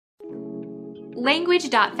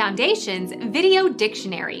Language.Foundation's Video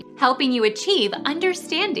Dictionary, helping you achieve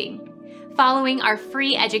understanding. Following our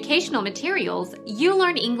free educational materials, you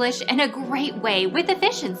learn English in a great way with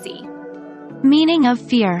efficiency. Meaning of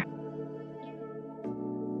fear.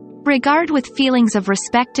 Regard with feelings of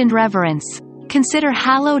respect and reverence. Consider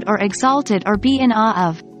hallowed or exalted or be in awe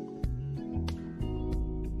of.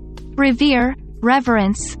 Revere,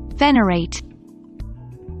 reverence, venerate.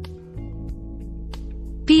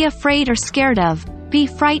 Be afraid or scared of, be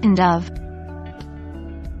frightened of.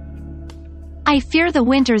 I fear the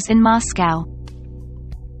winters in Moscow.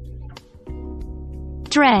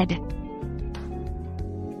 Dread.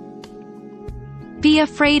 Be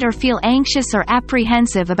afraid or feel anxious or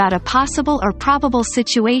apprehensive about a possible or probable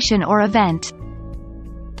situation or event.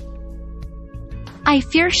 I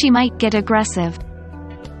fear she might get aggressive.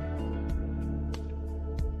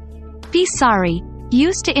 Be sorry,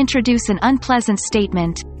 used to introduce an unpleasant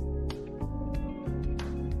statement.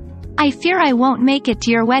 I fear I won't make it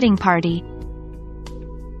to your wedding party.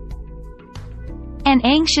 An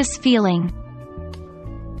anxious feeling.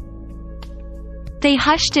 They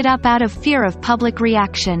hushed it up out of fear of public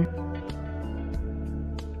reaction.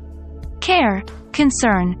 Care,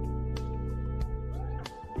 concern.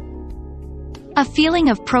 A feeling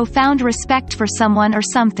of profound respect for someone or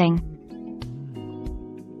something.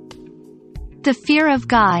 The fear of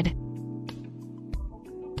God.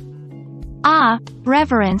 Awe,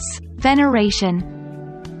 reverence, veneration.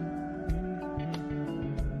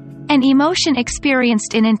 An emotion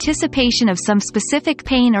experienced in anticipation of some specific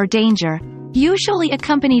pain or danger, usually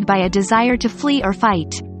accompanied by a desire to flee or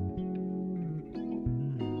fight.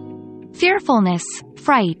 Fearfulness,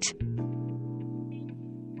 fright.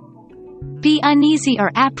 Be uneasy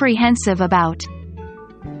or apprehensive about.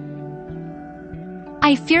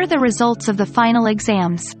 I fear the results of the final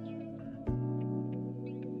exams.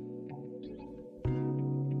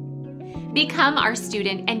 Become our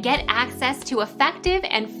student and get access to effective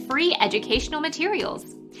and free educational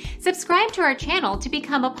materials. Subscribe to our channel to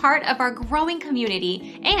become a part of our growing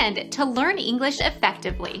community and to learn English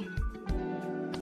effectively.